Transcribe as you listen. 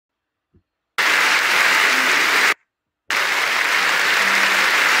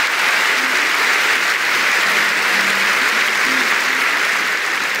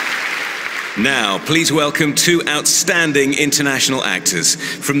Now, please welcome two outstanding international actors.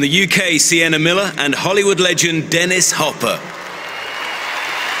 From the UK, SiEnna Miller, and Hollywood legend Dennis Hopper.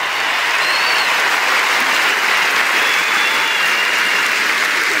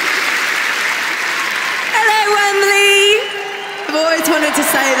 Hello, Wembley! I've always wanted to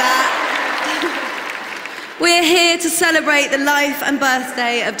say that. We're here to celebrate the life and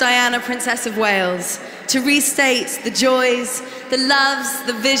birthday of Diana, Princess of Wales, to restate the joys, the loves,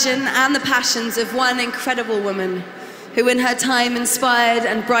 the vision and the passions of one incredible woman who in her time inspired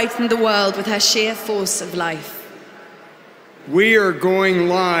and brightened the world with her sheer force of life. We are going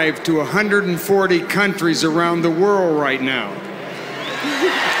live to 140 countries around the world right now.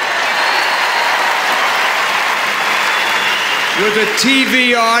 With a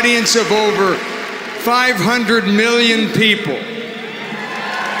TV audience of over 500 million people.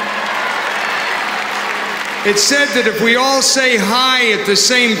 It's said that if we all say hi at the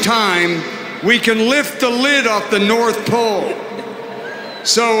same time, we can lift the lid off the North Pole.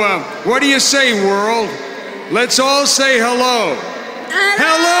 So, what do you say, world? Let's all say hello.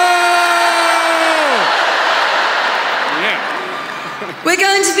 Hello! Yeah. We're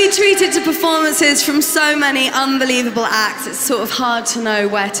going to be treated to performances from so many unbelievable acts, it's sort of hard to know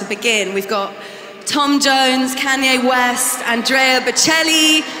where to begin. We've got Tom Jones, Kanye West, Andrea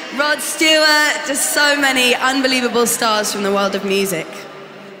Bocelli, Rod Stewart, just so many unbelievable stars from the world of music.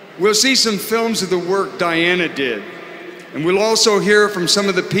 We'll see some films of the work Diana did, and we'll also hear from some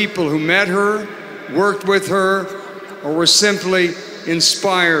of the people who met her, worked with her, or were simply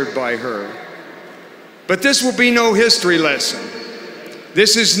inspired by her. But this will be no history lesson.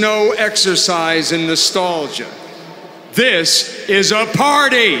 This is no exercise in nostalgia. This is a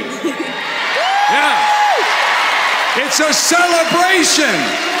party. Yeah. It's a celebration.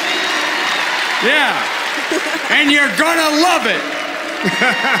 Yeah. And you're gonna love it.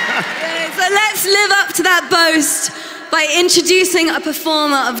 So let's live up to that boast by introducing a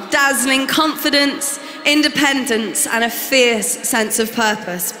performer of dazzling confidence, independence, and a fierce sense of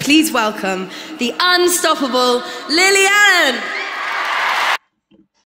purpose. Please welcome the unstoppable Lily Allen.